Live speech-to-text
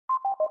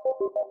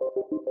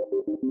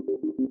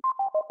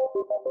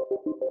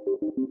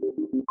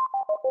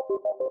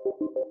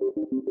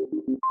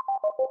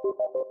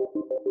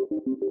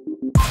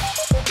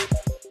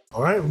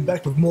Alright, we're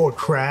back with more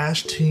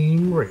Crash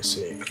Team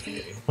Racing.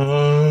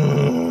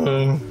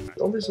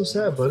 Don't be so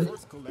sad, buddy.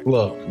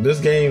 Look,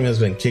 this game has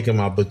been kicking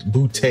my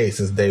booty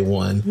since day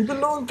one. You've been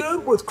doing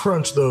good with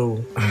Crunch,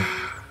 though.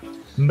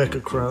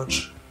 Mecha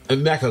Crunch.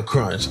 Mecha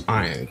Crunch,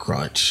 Iron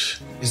Crunch.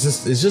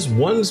 It's just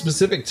one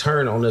specific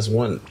turn on this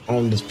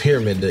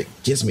pyramid that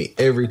gets me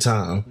every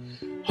time.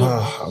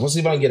 Let's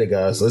see if I can get it,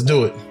 guys. Let's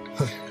do it.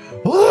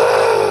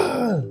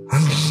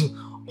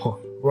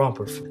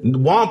 Romper.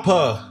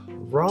 Wampa.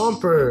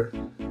 Romper.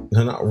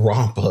 No, not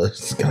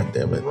Rompas. God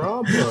damn it.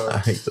 Romper. I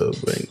hate those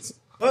things.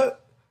 What?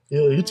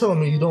 Yeah, you telling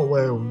me you don't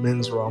wear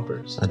men's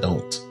rompers? I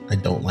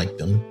don't like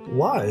them.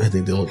 Why? I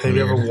think they look Have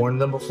weird. you ever worn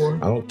them before?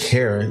 I don't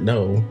care.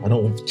 No, I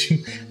don't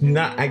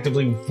not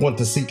actively want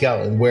to seek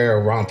out and wear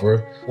a romper.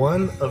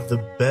 One of the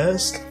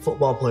best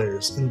football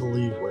players in the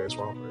league wears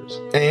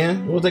rompers.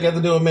 And what they got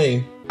to do with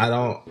me? I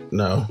don't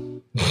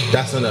know.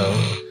 That's a no.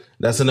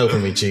 That's a no for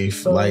me,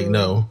 Chief. Like,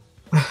 no.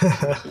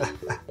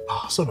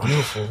 Oh, so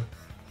beautiful.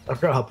 I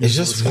forgot how beautiful it's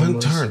just one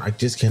turn. I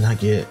just cannot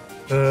get.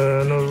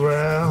 Turn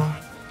around.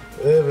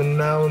 Every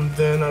now and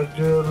then I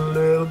get a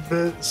little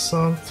bit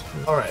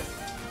something. Alright.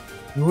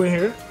 You win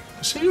here.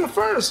 See you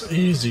first.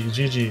 Easy.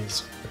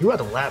 GG's. You had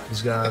to lap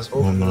these guys.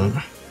 Oh,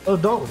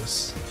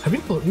 Dauntless. Have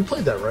you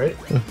played that, right?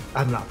 I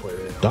have not played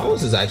it.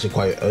 Dauntless is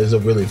actually it's a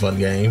really fun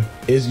game.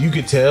 You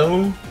could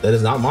tell that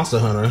it's not Monster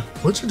Hunter.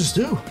 What'd you just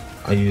do?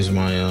 I use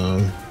my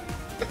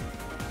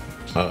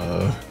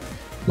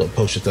little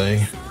potion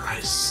thing.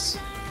 Nice.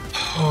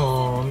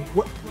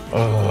 What?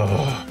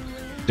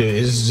 Dude,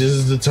 it's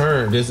just the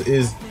turn. This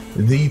is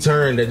the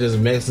turn that just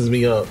messes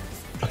me up.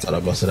 I thought I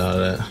busted out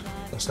of that.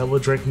 That's not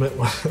what Drake meant.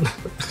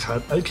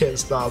 God, I can't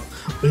stop.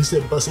 But he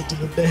said bust it to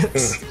the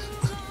dance.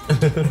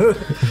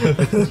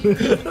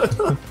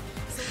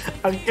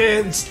 I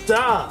can't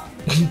stop.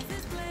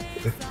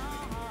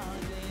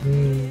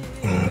 I'm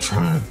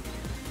trying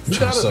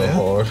so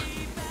hard.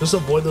 Just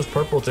avoid those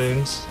purple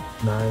things.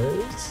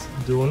 Nice.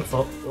 Doing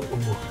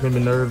made me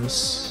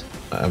nervous.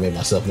 I made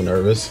myself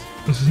nervous.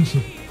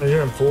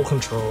 You're in full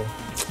control.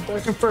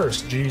 Back in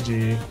first.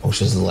 GG. I wish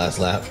this was the last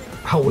lap.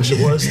 I wish it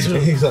was too.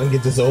 He's gonna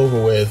get this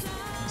over with.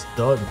 It's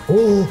done.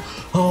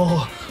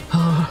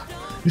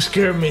 You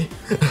scared me.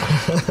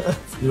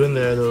 You in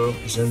there though.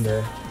 He's in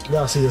there. You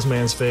gotta see this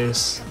man's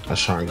face. I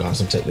was trying to got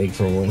some technique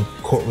for when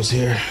Court was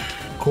here.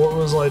 Court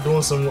was like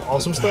doing some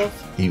awesome stuff.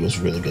 He was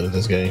really good at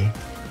this game.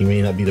 He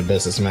may not be the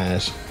best at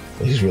Smash,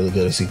 but he's really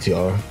good at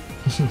CTR.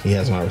 He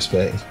has my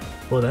respect.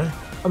 Well,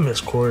 I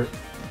miss Court.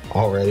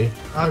 Already?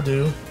 I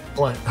do.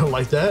 Like that?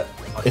 Like that.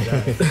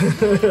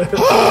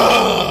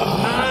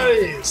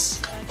 Nice!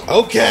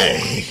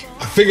 Okay.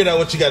 I figured out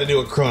what you gotta do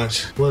with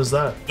Crunch. What is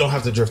that? You don't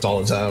have to drift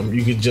all the time.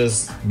 You could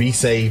just be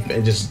safe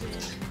and just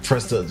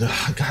press the...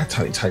 God,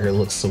 Tiny Tiger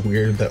looks so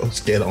weird. That was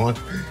get on.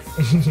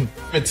 Give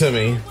it to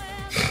me.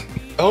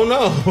 Oh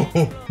no!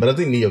 But I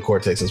think Neo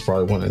Cortex is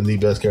probably one of the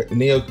best characters.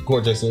 Neo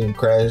Cortex and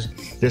Crash,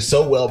 they're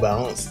so well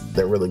balanced.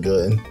 They're really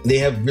good. They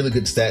have really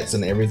good stats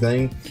and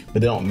everything,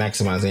 but they don't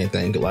maximize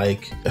anything.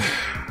 Like, I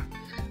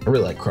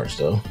really like Crunch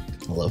though.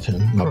 I love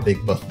him. My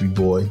big buffy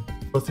boy.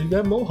 But you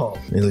got mohawk.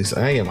 At least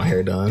I get my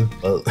hair done.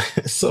 But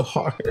it's so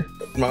hard.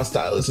 My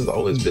stylist is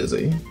always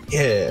busy.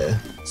 Yeah.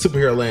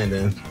 Superhero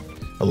landing.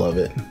 I love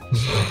it.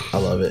 I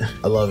love it.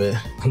 I love it.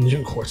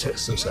 New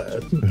Cortex so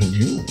sad.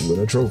 You win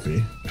a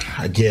trophy.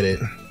 I get it.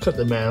 Cut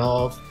the man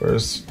off.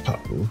 First,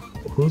 Papu.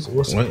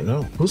 Wait,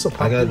 no. Who's a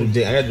Papu? I gotta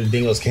do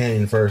Dingo's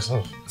Canyon first.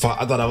 Oh,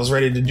 I thought I was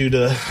ready to do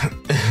the...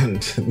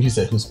 You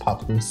said who's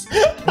Papoose?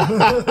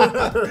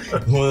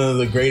 One of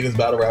the greatest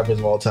battle rappers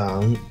of all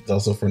time. He's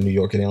also from New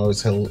York and he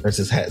always wears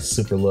his hat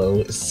super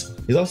low.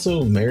 He's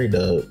also married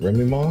to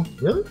Remy Ma.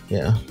 Really?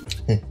 Yeah.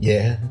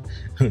 Yeah.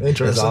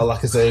 Interesting. That's all I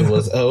could say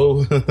was,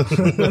 oh.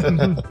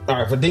 All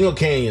right, for Dingo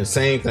Canyon,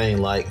 same thing.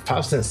 Like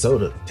 5-cent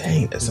soda.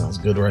 Dang, that sounds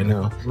good right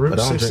now. Route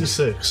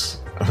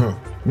 66.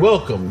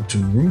 Welcome to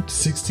Route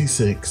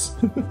 66.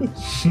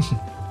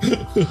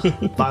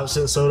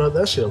 5-cent soda,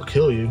 that shit'll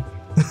kill you.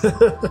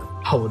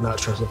 I would not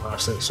trust a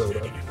 5-cent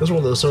soda. That's one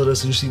of those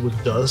sodas you see with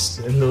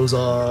dust in those in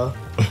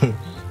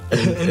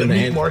the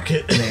meat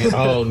market.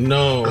 Oh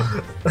no.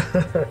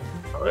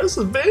 That's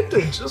a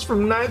vintage. It's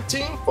from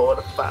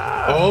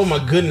 1945. Oh my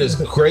goodness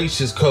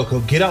gracious, Coco.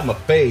 Get out my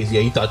face.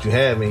 Yeah, you thought you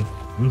had me.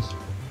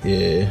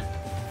 Yeah.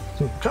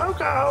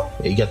 Coco.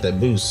 Yeah, you got that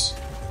boost.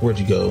 Where'd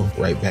you go?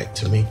 Right back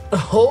to me.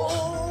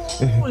 Oh,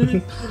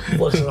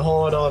 flexing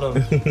hard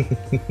on him.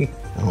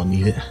 I don't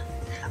need it.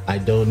 I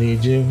don't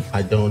need you.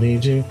 I don't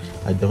need you.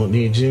 I don't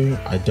need you.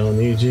 I don't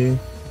need you.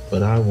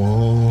 But I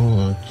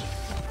want you.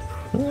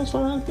 Oh, that's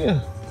fine.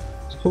 Yeah.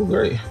 It's cool.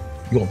 Great.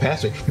 You gonna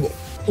pass me?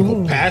 You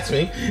gonna pass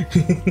me?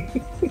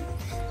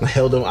 I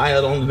held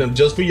on to them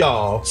just for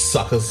y'all,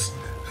 suckers.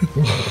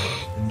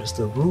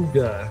 Mr. Rude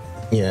Guy.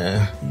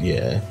 Yeah.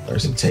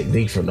 There's some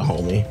technique from the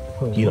homie.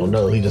 He don't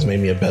know. He just made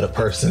me a better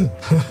person.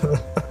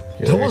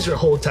 That was your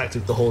whole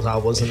tactic the whole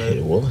time, wasn't it?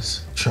 It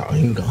was.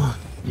 Trying gone.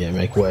 Yeah,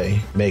 make way,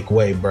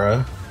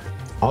 bruh.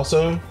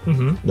 Also,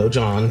 no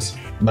Johns,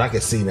 but I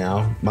can see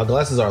now. My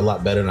glasses are a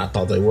lot better than I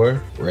thought they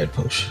were. Red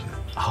potion.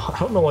 I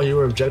don't know why you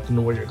were objecting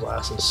to wear your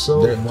glasses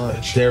so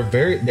much.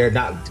 They're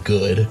not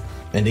good,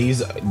 and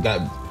these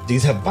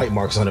have bite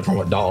marks on it from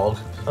a dog,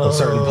 a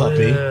certain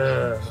puppy.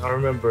 Yeah, I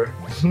remember.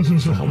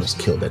 I almost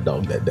killed that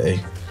dog that day.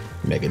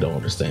 Megan don't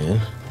understand.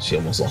 She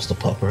almost lost a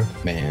pupper.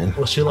 Man,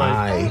 was she like,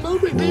 I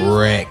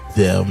wrecked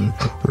them.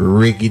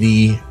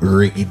 Rickety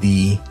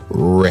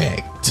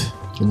wrecked.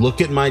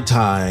 Look at my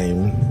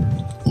time.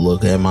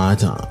 Look at my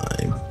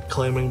time.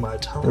 Claiming my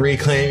time.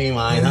 Reclaiming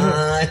my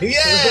time.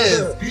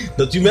 Yes!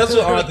 Don't you mess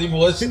with Auntie,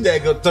 boy. She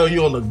dad gonna throw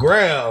you on the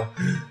ground.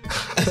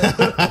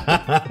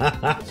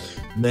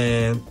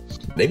 Man.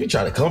 They be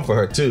trying to come for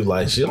her too.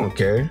 Like, she don't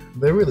care.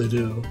 They really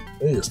do.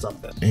 They need to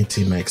stop that.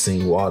 Auntie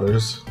Maxine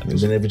Waters. And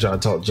then they be trying to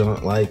talk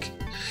junk. Like,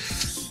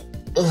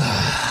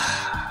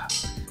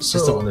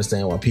 just don't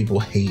understand why people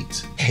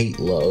hate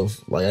love.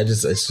 Like,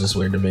 it's just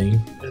weird to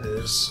me. It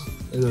is.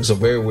 It's a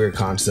very weird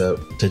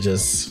concept to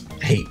just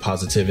hate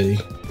positivity.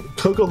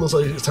 Coco looks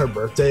like it's her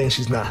birthday and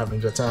she's not having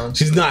a good time.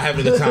 She's not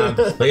having a good time.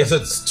 Like,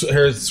 it's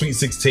her sweet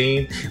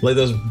 16. Like,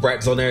 those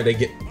brats on there, they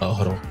get. Oh,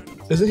 hold on.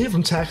 Isn't he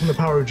from Tack and the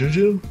Power of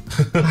Juju?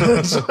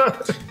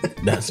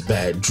 That's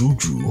bad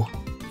juju.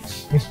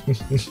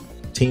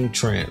 Team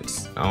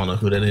Trance. I don't know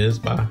who that is.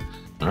 Bye.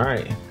 All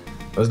right,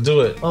 let's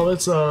do it. Oh,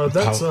 that's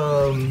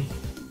Armin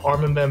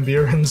van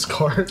Buuren's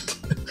cart.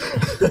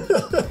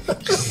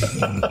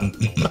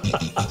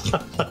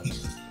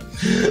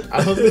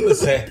 I was gonna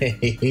say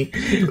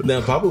now,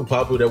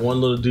 Papu, that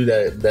one little dude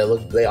that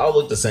look, they all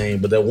look the same,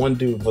 but that one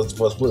dude for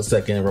a split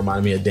second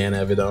reminded me of Dan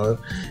Avedon.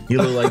 He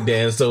looked like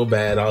Dan so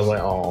bad. I was like,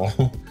 oh,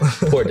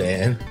 poor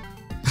Dan.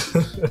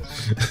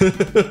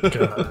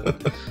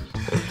 God.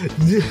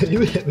 You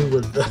hit me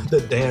with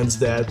the Dan's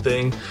dad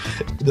thing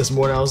this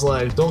morning. I was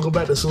like, don't go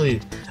back to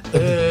sleep.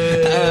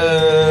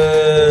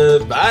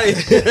 Bye.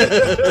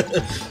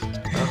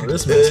 Oh,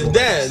 this makes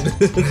Dad.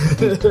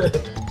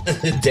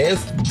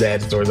 Dan's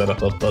dad stories are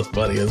the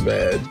funniest,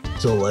 man.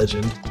 He's a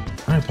legend.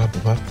 All right,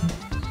 Papu.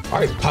 All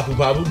right, Papu,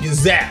 get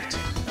zapped.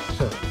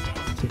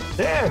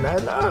 Dan, I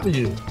love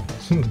you.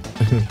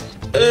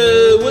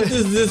 What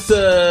is this,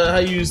 how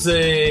you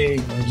say,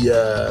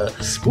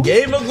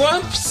 Game of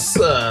Grumps?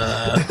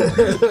 The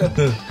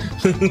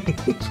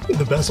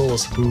best one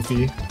was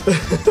Spoofy.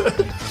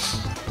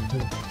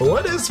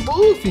 What is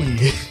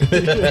Spoofy?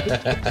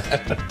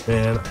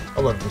 Man, I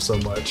love him so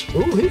much.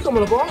 Ooh, he's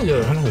coming up on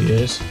you. I know he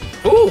is.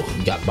 Ooh,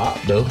 he got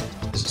bopped, though.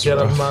 Get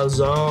out of my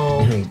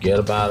zone. Get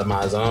up out of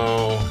my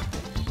zone.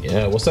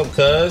 Yeah, what's up,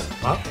 cuz?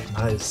 Oh,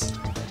 nice.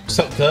 What's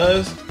up,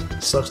 cuz?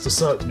 Sucks to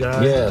suck,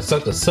 guy. Yeah,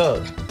 suck to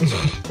suck.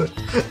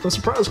 I'm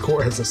surprised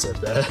Core hasn't said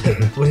that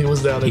when he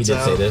was down in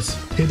town. He did say this.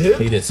 He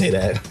did? He did say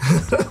that.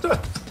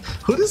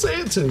 Who did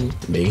say it to?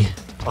 Me.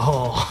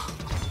 Oh.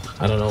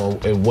 I don't know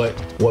what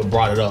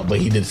brought it up, but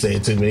he did say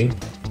it to me.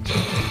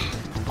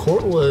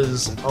 Court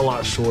was a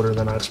lot shorter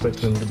than I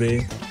expected him to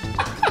be.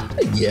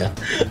 Yeah.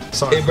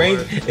 Sorry.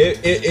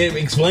 It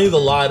explains a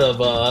lot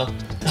of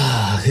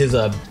his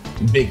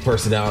big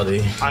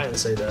personality. I didn't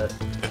say that.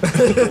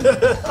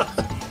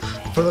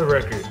 For the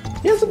record.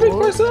 He has a big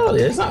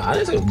personality. It's not, I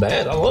didn't say it was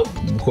bad. I love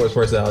Court's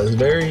personality. It's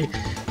very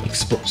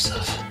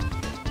explosive.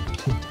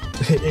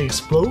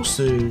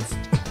 Explosive.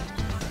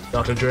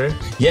 Dr. Dre?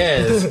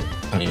 Yes.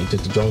 I mean,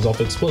 took the drums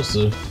off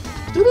explosive.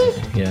 Did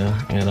it?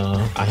 Yeah, and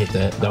I hit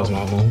that. That was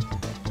my own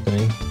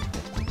thing.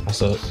 I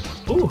suck.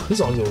 Ooh, he's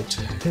on your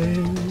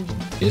tail.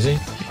 Is he?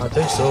 I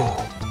think so.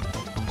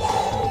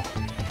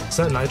 Is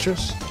that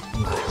nitrous?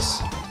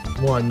 Nice.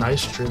 More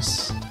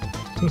nitrous.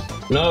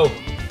 No.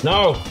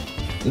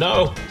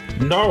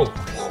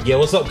 Yeah,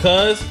 what's up,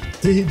 cuz?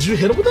 Did you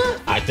hit him with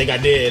that? I think I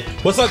did.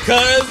 What's up,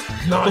 cuz?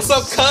 Nice. What's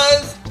up,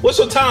 cuz? What's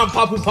your time,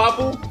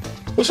 Papu?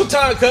 What's your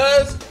time,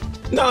 cuz?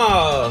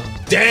 Nah.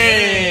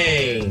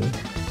 Dang.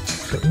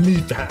 Me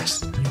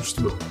fast, you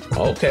slow.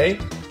 Okay.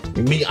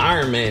 Me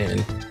Iron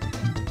Man.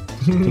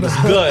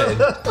 What's good?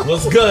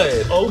 What's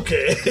good?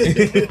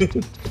 Okay.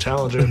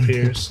 Challenger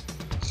appears.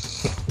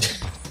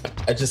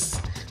 I just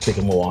think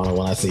of Moana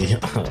when I see him.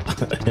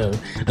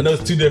 I know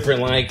it's two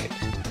different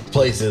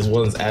places.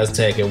 One's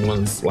Aztec and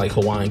one's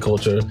Hawaiian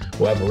culture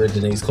or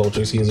Aborigines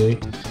culture, excuse me.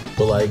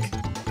 But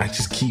I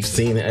just keep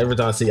seeing it. Every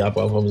time I see it,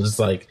 I'm just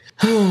like,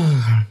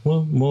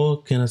 what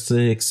more can I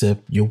say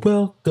except you're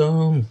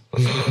welcome?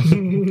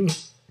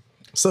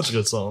 Such a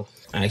good song.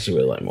 I actually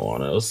really like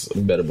Moana. It was a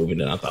better movie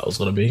than I thought it was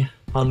going to be.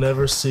 I'll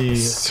never see.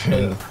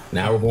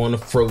 Now we're going to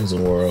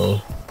Frozen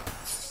World.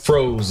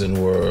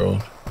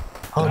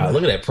 God,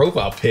 look at that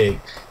profile pic.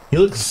 He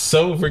looks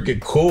so freaking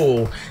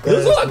cool. He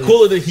looks a lot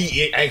cooler than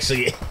he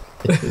actually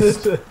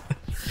is.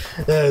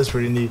 That is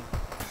pretty neat.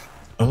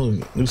 Oh,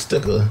 new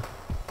sticker.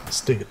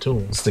 Stick it to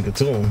him.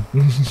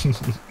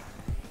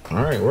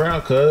 All right, we're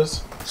out,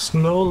 cuz.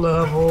 Snow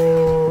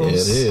levels. Yeah,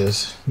 it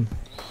is.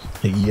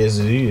 Yes,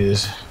 it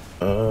is.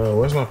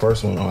 Where's my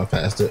first one? Oh, I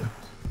passed it.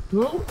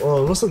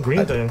 Oh, what's the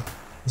green thing?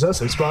 Is that a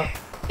safe spot?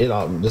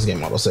 This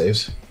game auto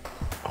saves.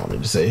 I don't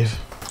need to save.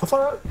 I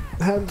thought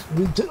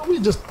we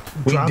just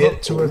We drive did.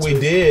 up to it. We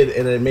did,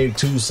 and it made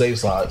 2 save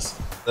slots.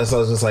 That's why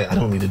I was just like, I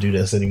don't need to do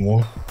this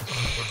anymore.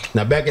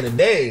 Now, back in the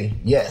day,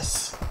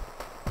 yes.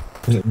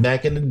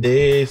 Back in the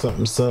day,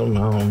 something.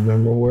 I don't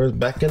remember words.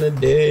 Back in the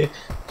day.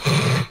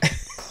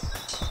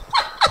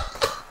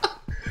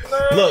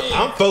 Look,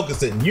 I'm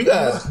focusing. You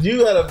gotta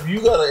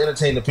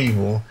entertain the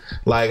people.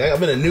 Like,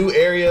 I'm in a new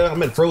area.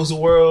 I'm in Frozen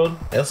World.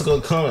 Elsa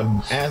gonna come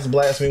and ass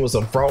blast me with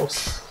some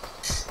frost.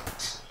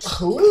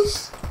 Who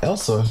is?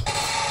 Elsa.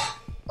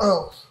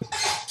 Oh.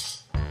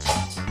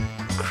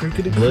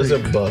 Crickety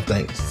Blizzard buff,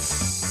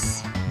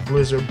 thanks.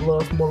 Blizzard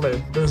bluff, more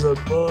like Blizzard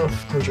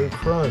buff. Blizzard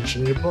crunch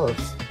in your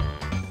buff.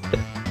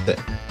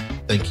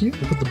 Thank you.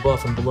 You put the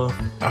buff in bluff.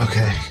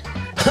 Okay.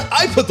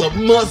 I put the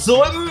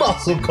muscle in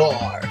muscle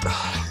card.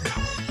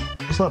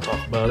 Let's not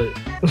talk about it.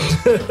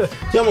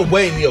 Yeah, I'm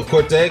away, Neo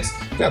Cortex.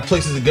 Got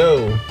places to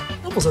go.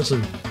 That was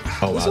actually.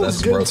 Oh wow,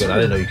 that's broken. I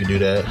didn't know you could do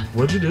that.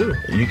 What'd you do?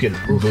 You can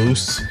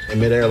boost in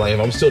midair. Like if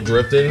I'm still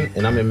drifting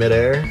and I'm in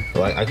midair,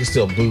 like I can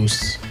still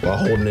boost while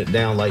holding it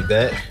down like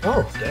that.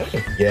 Oh,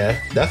 dang. Yeah,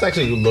 that's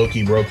actually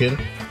low-key broken.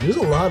 There's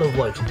a lot of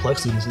like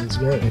complexities in this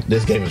game.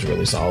 This game is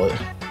really solid.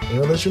 You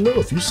know, let you know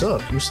if you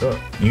suck, you suck.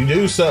 You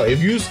do suck.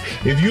 If you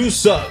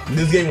suck,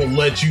 this game will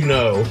let you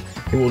know.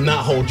 It will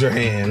not hold your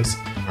hands.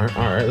 All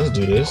right, let's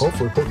do this.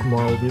 Hopefully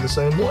Pokemon will be the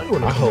same way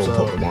when it I hope comes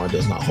out. Pokemon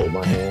does not hold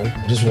my hand.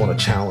 I just want a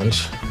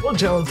challenge. One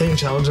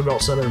challenge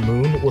about Sun and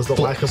Moon was the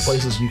lack of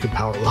places you could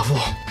power level.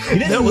 You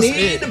didn't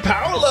need the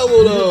power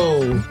level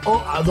though.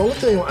 Oh, the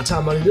only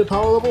time I needed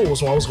power level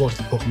was when I was going to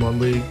the Pokemon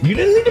League. You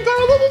didn't need the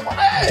power level for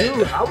that.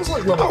 Dude, I was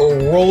like,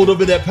 I rolled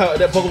up in that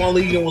Pokemon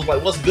League and was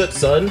like, "What's good,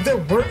 son?" There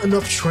weren't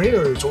enough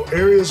trainers or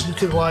areas you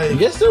could like.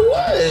 Yes, there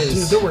was.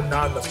 Dude, there were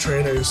not enough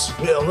trainers.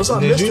 Yeah, unless I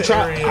Did missed you an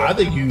try? area. I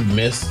think you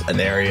missed an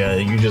area.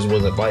 You just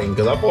wasn't fighting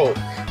because I fought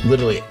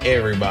literally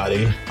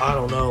everybody. I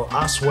don't know.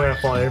 I swear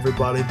I fought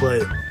everybody,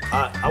 but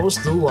I was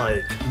still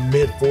like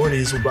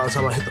mid-40s by the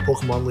time I hit the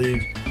Pokemon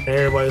League. And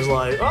everybody's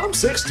like, oh, I'm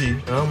 60.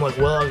 And I'm like,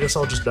 well, I guess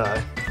I'll just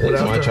die. They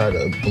might try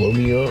to blow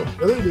me up.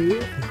 Yeah, they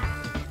do.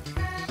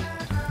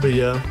 But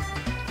yeah.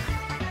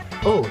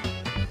 Oh.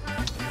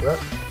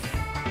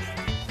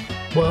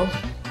 Well.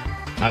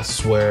 I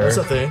swear. That's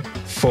a thing.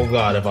 For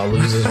God, if I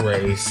lose this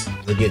race,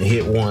 I get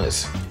hit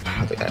once.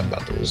 I think I'm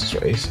about to lose this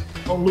race.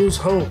 Don't lose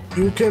hope.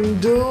 You can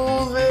do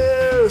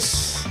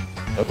this.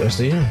 Oh, there's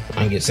the end. I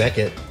can get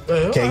second.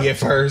 Can't get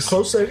first.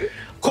 Close second.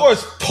 Of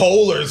course,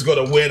 Polar's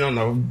gonna win on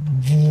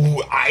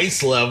the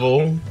ice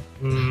level.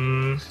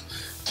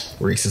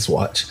 Racist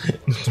watch.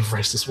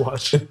 Racist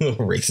watch.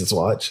 Racist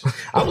watch.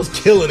 I was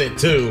killing it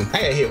too.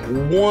 I got hit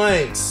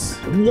once.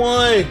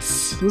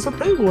 There's a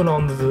penguin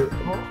on the.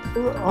 Oh,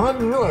 I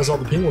didn't realize all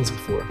the penguins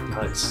before.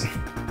 Nice.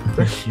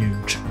 They're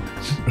huge.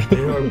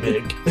 They are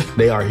big.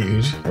 They are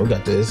huge. I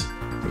got this.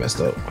 I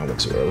messed up. I went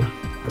too early.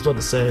 I was about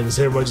to say, does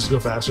everybody just go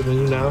faster than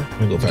you now?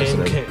 I'm gonna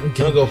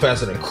go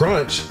faster than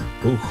Crunch.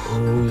 Ooh.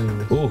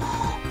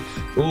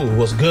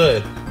 What's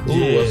good?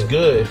 What's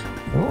good?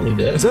 I don't need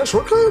that. Is that a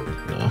shortcut?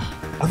 No.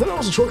 I thought that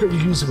was a shortcut you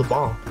could use to the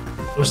bomb.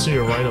 It was to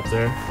your right up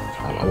there.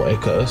 On my way,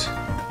 cuz.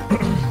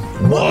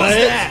 What was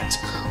that?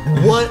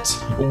 What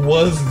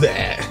was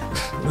that?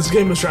 This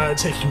game is trying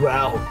to take you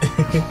out.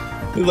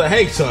 He's like,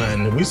 hey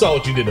son, we saw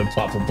what you did to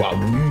Papa.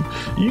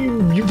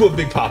 You put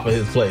Big Papa in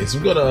his place.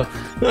 We're gonna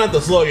have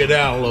to slow you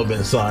down a little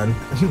bit, son.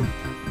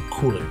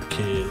 Cool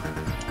kid.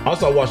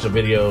 Also, I watched a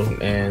video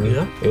and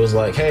it was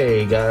like,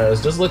 hey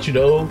guys, just to let you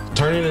know,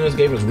 turning in this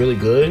game is really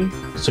good,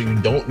 so you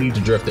don't need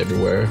to drift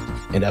everywhere.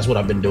 And that's what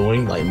I've been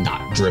doing, like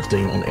not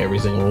drifting on every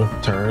single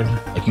turn,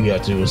 like you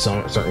have to in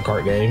some certain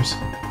kart games.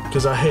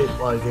 Because I hate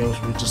like games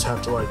where you just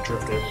have to like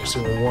drift every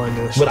single one.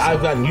 But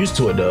I've gotten used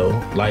to it though.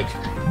 Like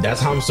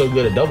that's how I'm so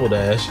good at Double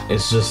Dash.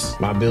 It's just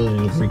my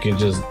ability to freaking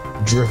just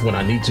drift when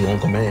I need to on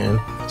command.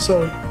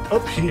 So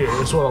up here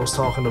is what I was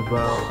talking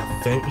about.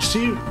 I think you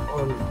see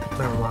on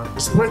never mind.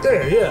 It's right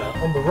there, yeah,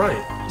 on the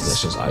right.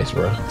 That's just ice,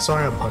 bro.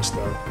 Sorry, I punched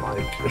that. Like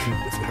if you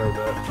heard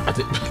that. I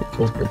did.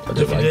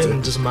 If you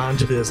didn't, just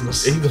mind your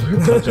business.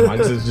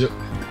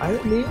 I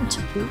didn't mean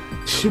to.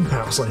 You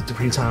bounced like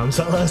 3 times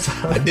that last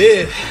time. I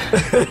did.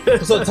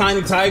 What's up,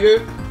 Tiny Tiger?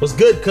 What's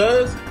good,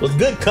 cuz? What's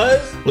good,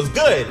 cuz? What's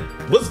good?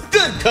 What's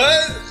good,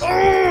 cuz?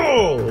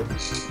 Oh!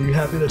 Are you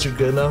happy that you're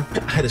good now?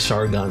 I had a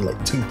Sharingan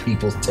like 2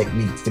 people's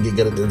techniques to get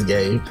good at this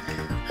game.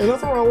 Ain't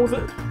nothing wrong with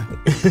it.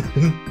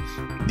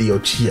 The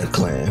Uchiha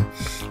clan.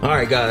 All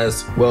right,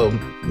 guys. Well,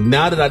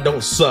 now that I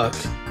don't suck,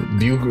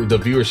 the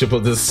viewership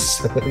of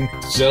this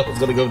show is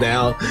gonna go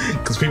down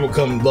because people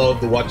come love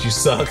to watch you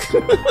suck.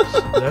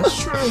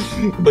 That's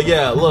true. But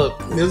yeah, look,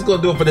 this is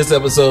gonna do it for this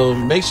episode.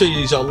 Make sure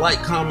y'all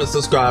like, comment,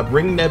 subscribe,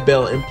 ring that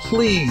bell, and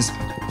please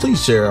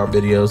share our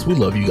videos. We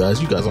love you guys.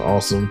 You guys are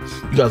awesome.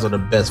 You guys are the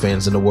best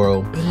fans in the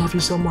world. I love you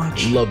so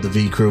much. Love the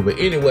V crew. But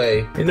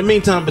anyway, in the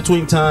meantime,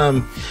 between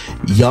time,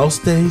 y'all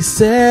stay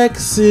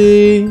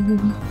sexy.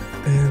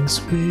 And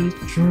sweet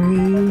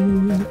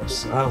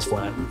dreams. I was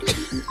flat.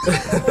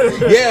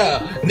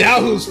 Yeah,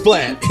 now who's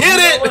flat? Hit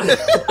it!